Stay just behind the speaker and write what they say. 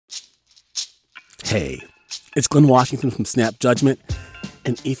Hey, it's Glenn Washington from Snap Judgment.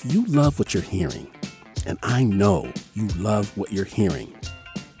 And if you love what you're hearing, and I know you love what you're hearing,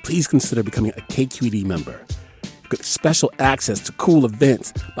 please consider becoming a KQED member. You get special access to cool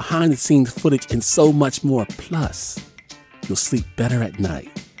events, behind-the-scenes footage, and so much more. Plus, you'll sleep better at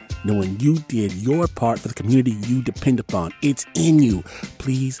night knowing you did your part for the community you depend upon. It's in you.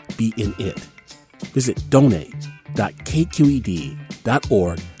 Please be in it. Visit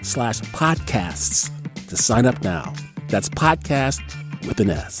donate.kqed.org/podcasts to sign up now. That's podcast with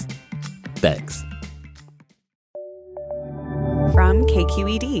an S. Thanks. From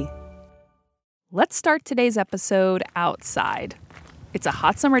KQED. Let's start today's episode outside. It's a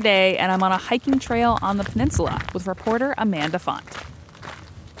hot summer day, and I'm on a hiking trail on the peninsula with reporter Amanda Font.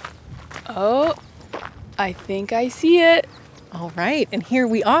 Oh, I think I see it. All right, and here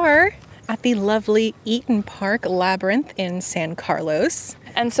we are at the lovely Eaton Park Labyrinth in San Carlos.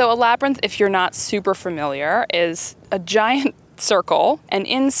 And so a labyrinth, if you're not super familiar, is a giant circle, and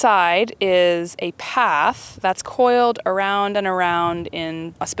inside is a path that's coiled around and around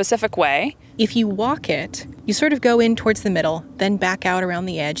in a specific way. If you walk it, you sort of go in towards the middle, then back out around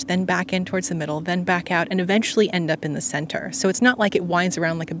the edge, then back in towards the middle, then back out, and eventually end up in the center. So it's not like it winds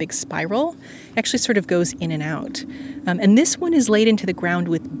around like a big spiral. It actually sort of goes in and out. And this one is laid into the ground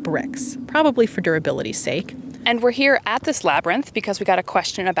with bricks, probably for durability's sake. And we're here at this labyrinth because we got a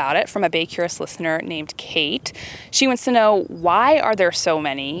question about it from a Bay Curious listener named Kate. She wants to know, why are there so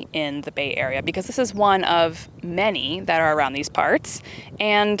many in the Bay Area? Because this is one of many that are around these parts.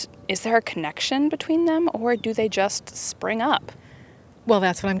 And is there a connection between them, or do they just spring up? Well,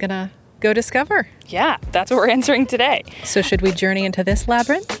 that's what I'm going to go discover. Yeah, that's what we're answering today. So should we journey into this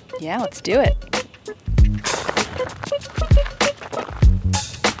labyrinth? Yeah, let's do it.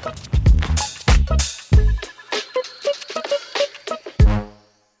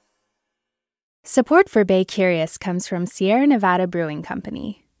 Support for Bay Curious comes from Sierra Nevada Brewing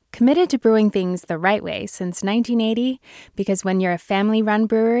Company, committed to brewing things the right way since 1980, because when you're a family-run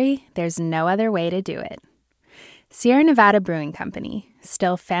brewery, there's no other way to do it. Sierra Nevada Brewing Company,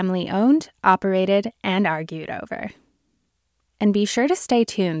 still family-owned, operated, and argued over. And be sure to stay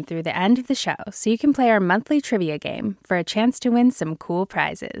tuned through the end of the show so you can play our monthly trivia game for a chance to win some cool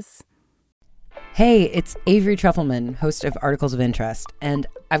prizes. Hey, it's Avery Trufelman, host of Articles of Interest, and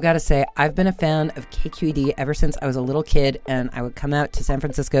I've got to say, I've been a fan of KQED ever since I was a little kid, and I would come out to San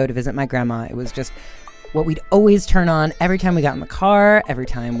Francisco to visit my grandma. It was just what we'd always turn on every time we got in the car, every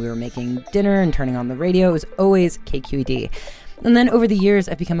time we were making dinner and turning on the radio. It was always KQED. And then over the years,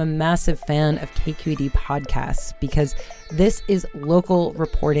 I've become a massive fan of KQED podcasts because this is local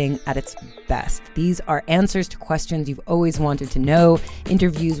reporting at its best. These are answers to questions you've always wanted to know,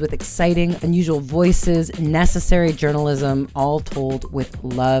 interviews with exciting, unusual voices, necessary journalism, all told with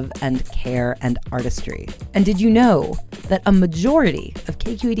love and care and artistry. And did you know that a majority of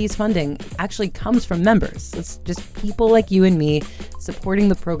KQED's funding actually comes from members? It's just people like you and me supporting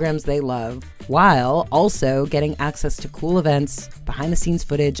the programs they love, while also getting access to cool events, behind-the-scenes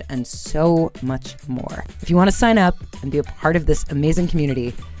footage, and so much more. If you want to sign up and be a part of this amazing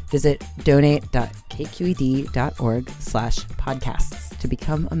community, visit donate.kqed.org/podcasts to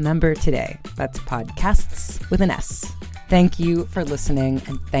become a member today. That's podcasts with an S. Thank you for listening,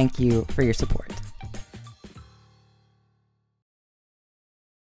 and thank you for your support.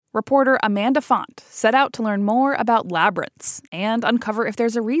 Reporter Amanda Font set out to learn more about labyrinths and uncover if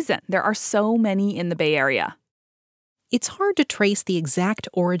there's a reason there are so many in the Bay Area. It's hard to trace the exact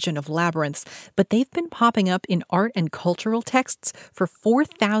origin of labyrinths, but they've been popping up in art and cultural texts for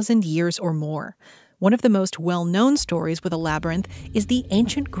 4,000 years or more. One of the most well-known stories with a labyrinth is the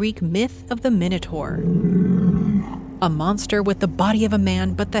ancient Greek myth of the Minotaur, a monster with the body of a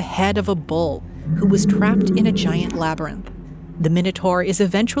man but the head of a bull, who was trapped in a giant labyrinth. The Minotaur is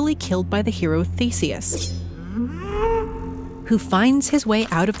eventually killed by the hero Theseus, who finds his way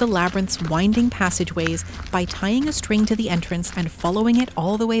out of the labyrinth's winding passageways by tying a string to the entrance and following it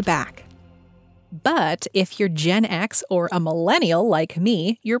all the way back. But if you're Gen X or a millennial like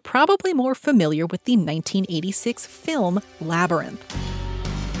me, you're probably more familiar with the 1986 film Labyrinth.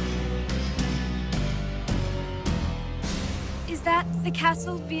 Is that the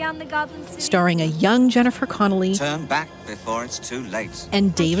castle beyond the Goblin City? Starring a young Jennifer Connelly Turn back before it's too late.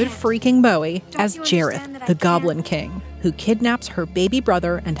 and David freaking Bowie as Don't you understand Jareth, that I the can't? Goblin King, who kidnaps her baby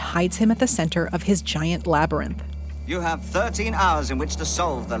brother and hides him at the center of his giant labyrinth. You have 13 hours in which to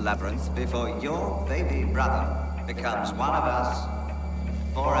solve the labyrinth before your baby brother becomes one of us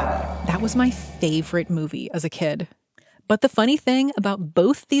forever. That was my favorite movie as a kid. But the funny thing about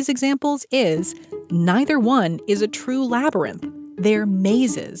both these examples is neither one is a true labyrinth. They're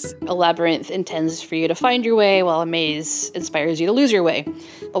mazes. A labyrinth intends for you to find your way, while a maze inspires you to lose your way.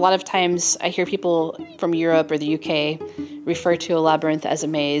 A lot of times I hear people from Europe or the UK refer to a labyrinth as a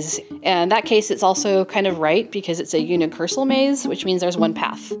maze. And in that case, it's also kind of right because it's a unicursal maze, which means there's one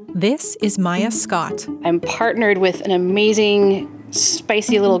path. This is Maya Scott. I'm partnered with an amazing,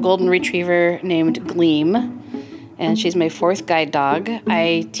 spicy little golden retriever named Gleam, and she's my fourth guide dog.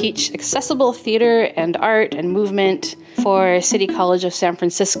 I teach accessible theater and art and movement for City College of San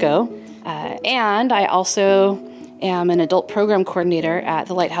Francisco, and I also am an adult program coordinator at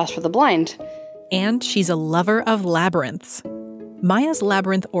the Lighthouse for the Blind. And she's a lover of labyrinths. Maya's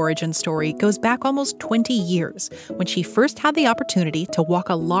labyrinth origin story goes back almost 20 years when she first had the opportunity to walk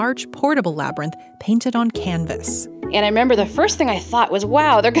a large portable labyrinth painted on canvas. And I remember the first thing I thought was,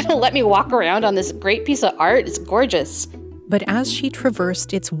 wow, they're going to let me walk around on this great piece of art. It's gorgeous. But as she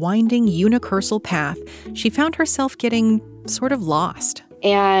traversed its winding unicursal path, she found herself getting sort of lost.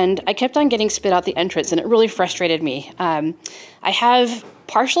 And I kept on getting spit out the entrance, and it really frustrated me. I have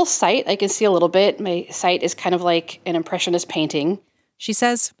partial sight. I can see a little bit. My sight is kind of like an impressionist painting. She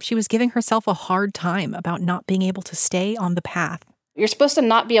says she was giving herself a hard time about not being able to stay on the path. You're supposed to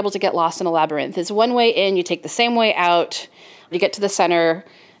not be able to get lost in a labyrinth. It's one way in, you take the same way out, you get to the center,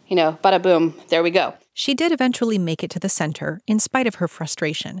 bada boom, there we go. She did eventually make it to the center, in spite of her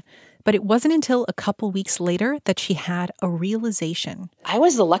frustration. But it wasn't until a couple weeks later that she had a realization. I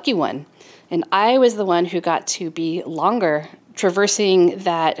was the lucky one, and I was the one who got to be longer traversing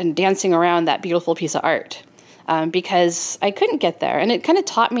that and dancing around that beautiful piece of art, because I couldn't get there. And it kind of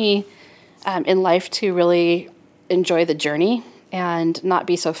taught me in life to really enjoy the journey and not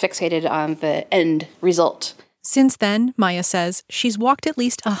be so fixated on the end result. Since then, Maya says, she's walked at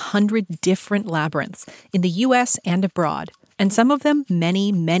least 100 different labyrinths in the U.S. and abroad, and some of them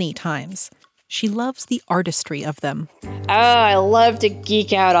many, many times. She loves the artistry of them. Oh, I love to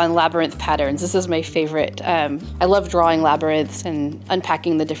geek out on labyrinth patterns. This is my favorite. I love drawing labyrinths and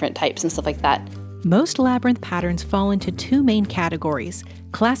unpacking the different types and stuff like that. Most labyrinth patterns fall into two main categories,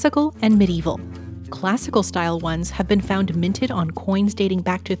 classical and medieval. Classical-style ones have been found minted on coins dating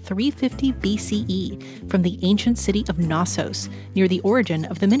back to 350 BCE from the ancient city of Knossos, near the origin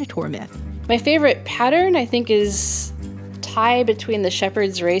of the Minotaur myth. My favorite pattern, I think, is tie between the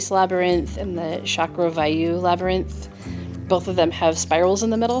Shepherd's Race Labyrinth and the Chakravayu Labyrinth. Both of them have spirals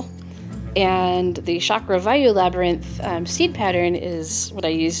in the middle. And the Chakravayu Labyrinth seed pattern is what I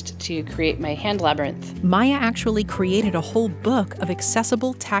used to create my hand labyrinth. Maya actually created a whole book of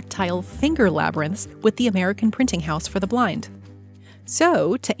accessible tactile finger labyrinths with the American Printing House for the Blind.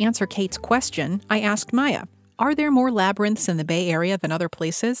 So, to answer Kate's question, I asked Maya, are there more labyrinths in the Bay Area than other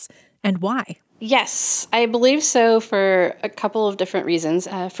places, and why? Yes, I believe so for a couple of different reasons.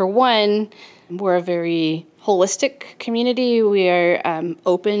 For one, we're a very holistic community. We are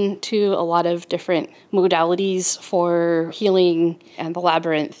open to a lot of different modalities for healing, and the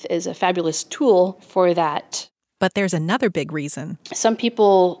labyrinth is a fabulous tool for that. But there's another big reason. Some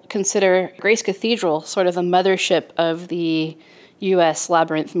people consider Grace Cathedral sort of the mothership of the U.S.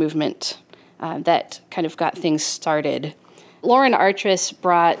 labyrinth movement that kind of got things started. Lauren Artress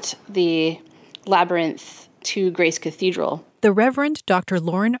brought the labyrinth to Grace Cathedral. The Reverend Dr.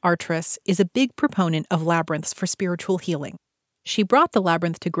 Lauren Artress is a big proponent of labyrinths for spiritual healing. She brought the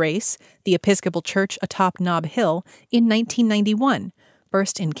labyrinth to Grace, the Episcopal Church atop Nob Hill, in 1991,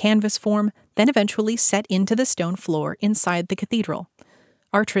 first in canvas form, then eventually set into the stone floor inside the cathedral.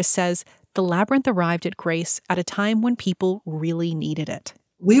 Artress says the labyrinth arrived at Grace at a time when people really needed it.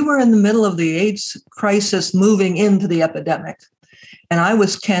 We were in the middle of the AIDS crisis moving into the epidemic, and I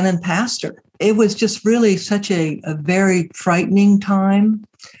was canon pastor. It was just really such a very frightening time.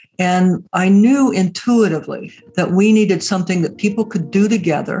 And I knew intuitively that we needed something that people could do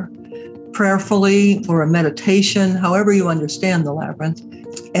together, prayerfully, or a meditation, however you understand the labyrinth,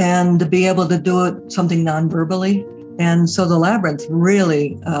 and to be able to do it something non-verbally. And so the labyrinth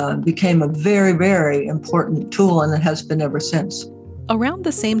really became a very, very important tool, and it has been ever since. Around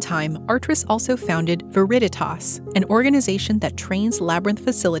the same time, Artress also founded Viriditas, an organization that trains labyrinth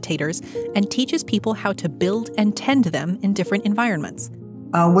facilitators and teaches people how to build and tend them in different environments.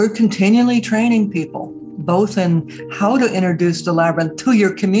 We're continually training people, both in how to introduce the labyrinth to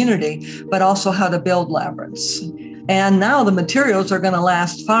your community, but also how to build labyrinths. And now the materials are going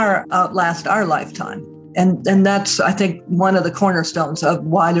to outlast our lifetime. And that's, I think, one of the cornerstones of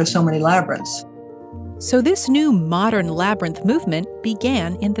why there's so many labyrinths. So this new modern labyrinth movement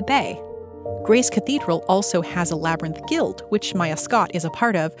began in the Bay. Grace Cathedral also has a labyrinth guild, which Maya Scott is a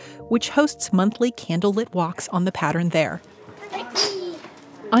part of, which hosts monthly candlelit walks on the pattern there.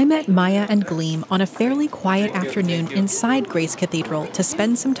 I met Maya and Gleam on a fairly quiet afternoon inside Grace Cathedral to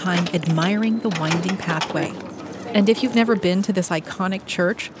spend some time admiring the winding pathway. And if you've never been to this iconic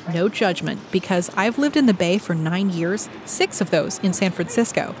church, no judgment, because I've lived in the Bay for 9 years, 6 of those in San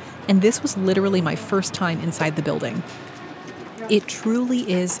Francisco, and this was literally my first time inside the building. It truly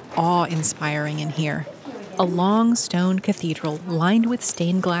is awe-inspiring in here. A long stone cathedral lined with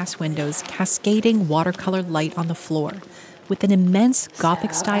stained glass windows cascading watercolor light on the floor, with an immense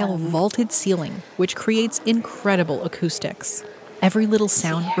Gothic-style vaulted ceiling, which creates incredible acoustics. Every little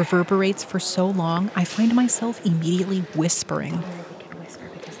sound reverberates for so long, I find myself immediately whispering.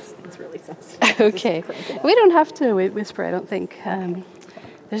 Okay. We don't have to whisper, I don't think.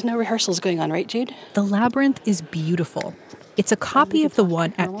 There's no rehearsals going on, right, Jude? The Labyrinth is beautiful. It's a copy of the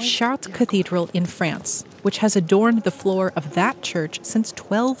one at Chartres Cathedral in France, which has adorned the floor of that church since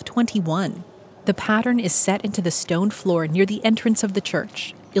 1221. The pattern is set into the stone floor near the entrance of the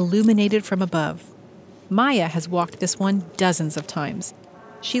church, illuminated from above. Maya has walked this one dozens of times.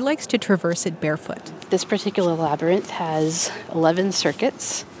 She likes to traverse it barefoot. This particular labyrinth has 11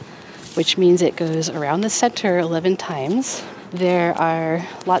 circuits, which means it goes around the center 11 times. There are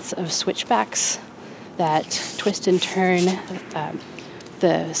lots of switchbacks that twist and turn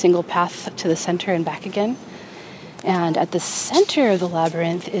the single path to the center and back again. And at the center of the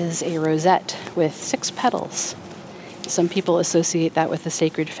labyrinth is a rosette with 6 petals. Some people associate that with the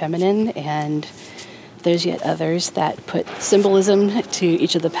sacred feminine, and there's yet others that put symbolism to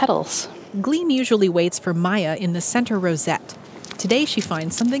each of the petals. Gleam usually waits for Maya in the center rosette. Today she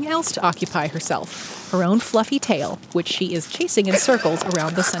finds something else to occupy herself, her own fluffy tail, which she is chasing in circles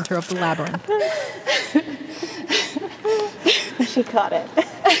around the center of the labyrinth. She caught it.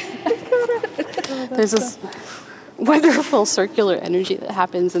 There's this wonderful circular energy that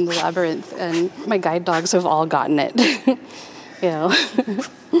happens in the labyrinth, and my guide dogs have all gotten it.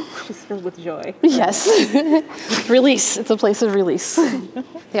 She's filled with joy. Yes. Release. It's a place of release.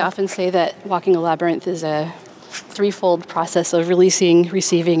 They often say that walking a labyrinth is a threefold process of releasing,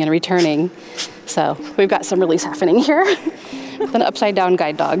 receiving, and returning. So we've got some release happening here with an upside-down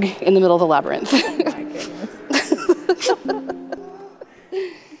guide dog in the middle of the labyrinth.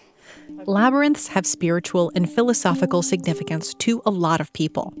 Labyrinths have spiritual and philosophical significance to a lot of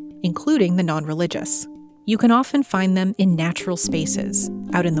people, including the non-religious. You can often find them in natural spaces,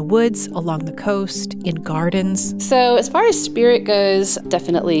 out in the woods, along the coast, in gardens. So as far as spirit goes,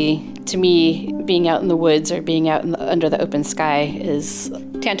 definitely, to me, being out in the woods or being out under the open sky is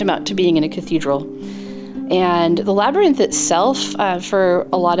tantamount to being in a cathedral. And the labyrinth itself, for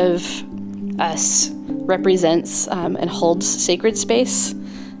a lot of us, represents and holds sacred space.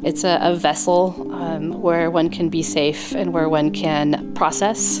 It's a vessel where one can be safe and where one can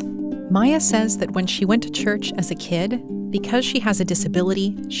process. Maya says that when she went to church as a kid, because she has a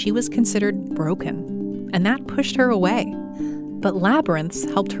disability, she was considered broken, and that pushed her away. But Labyrinths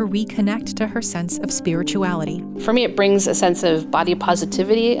helped her reconnect to her sense of spirituality. For me, it brings a sense of body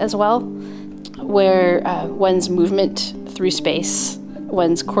positivity as well, where one's movement through space,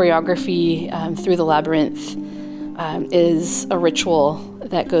 one's choreography through the labyrinth is a ritual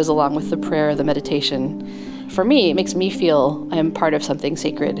that goes along with the prayer, the meditation. For me, it makes me feel I'm part of something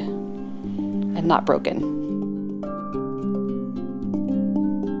sacred and not broken.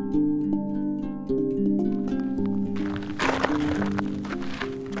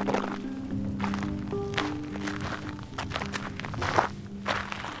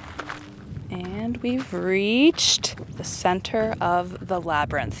 And we've reached the center of the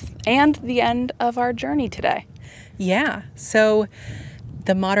labyrinth and the end of our journey today. Yeah, so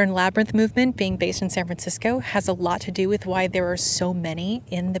the modern labyrinth movement, being based in San Francisco, has a lot to do with why there are so many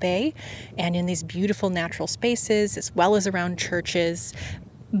in the Bay and in these beautiful natural spaces, as well as around churches.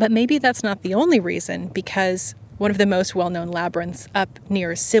 But maybe that's not the only reason, because one of the most well-known labyrinths up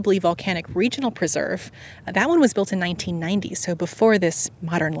near Sibley Volcanic Regional Preserve, that one was built in 1990, so before this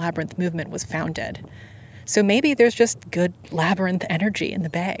modern labyrinth movement was founded. So maybe there's just good labyrinth energy in the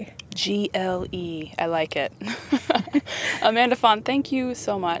Bay. GLE. I like it. Amanda Font, thank you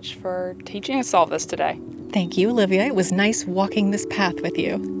so much for teaching us all this today. Thank you, Olivia. It was nice walking this path with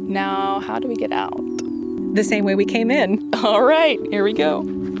you. Now, how do we get out? The same way we came in. All right, here we go.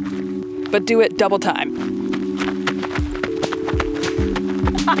 But do it double time.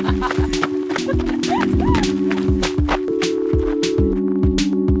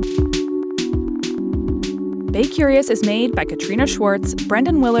 Bay Curious is made by Katrina Schwartz,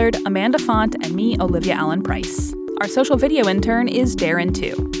 Brendan Willard, Amanda Font, and me, Olivia Allen Price. Our social video intern is Darren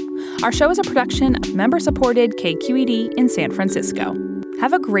Tu. Our show is a production of member-supported KQED in San Francisco.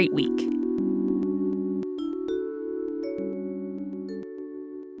 Have a great week.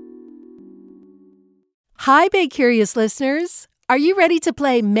 Hi, Bay Curious listeners. Are you ready to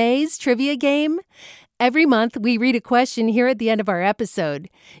play May's trivia game? Every month, we read a question here at the end of our episode.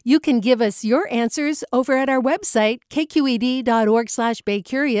 You can give us your answers over at our website,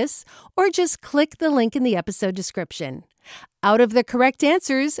 kqed.org/baycurious, or just click the link in the episode description. Out of the correct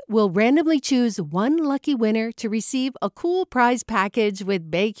answers, we'll randomly choose one lucky winner to receive a cool prize package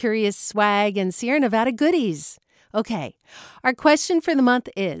with Bay Curious swag and Sierra Nevada goodies. Okay, our question for the month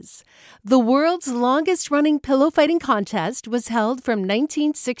is, the world's longest-running pillow fighting contest was held from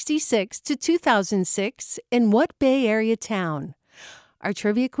 1966 to 2006 in what Bay Area town? Our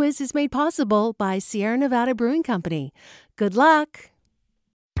trivia quiz is made possible by Sierra Nevada Brewing Company. Good luck!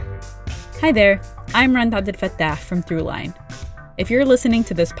 Hi there, I'm Randa Abdel Fattah from Throughline. If you're listening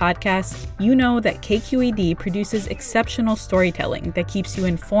to this podcast, you know that KQED produces exceptional storytelling that keeps you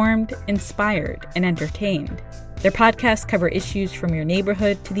informed, inspired, and entertained. Their podcasts cover issues from your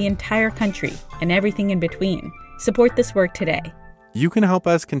neighborhood to the entire country and everything in between. Support this work today. You can help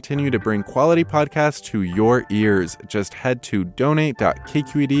us continue to bring quality podcasts to your ears. Just head to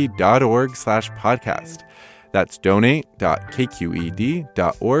donate.kqed.org/podcast. That's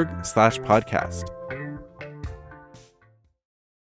donate.kqed.org/podcast.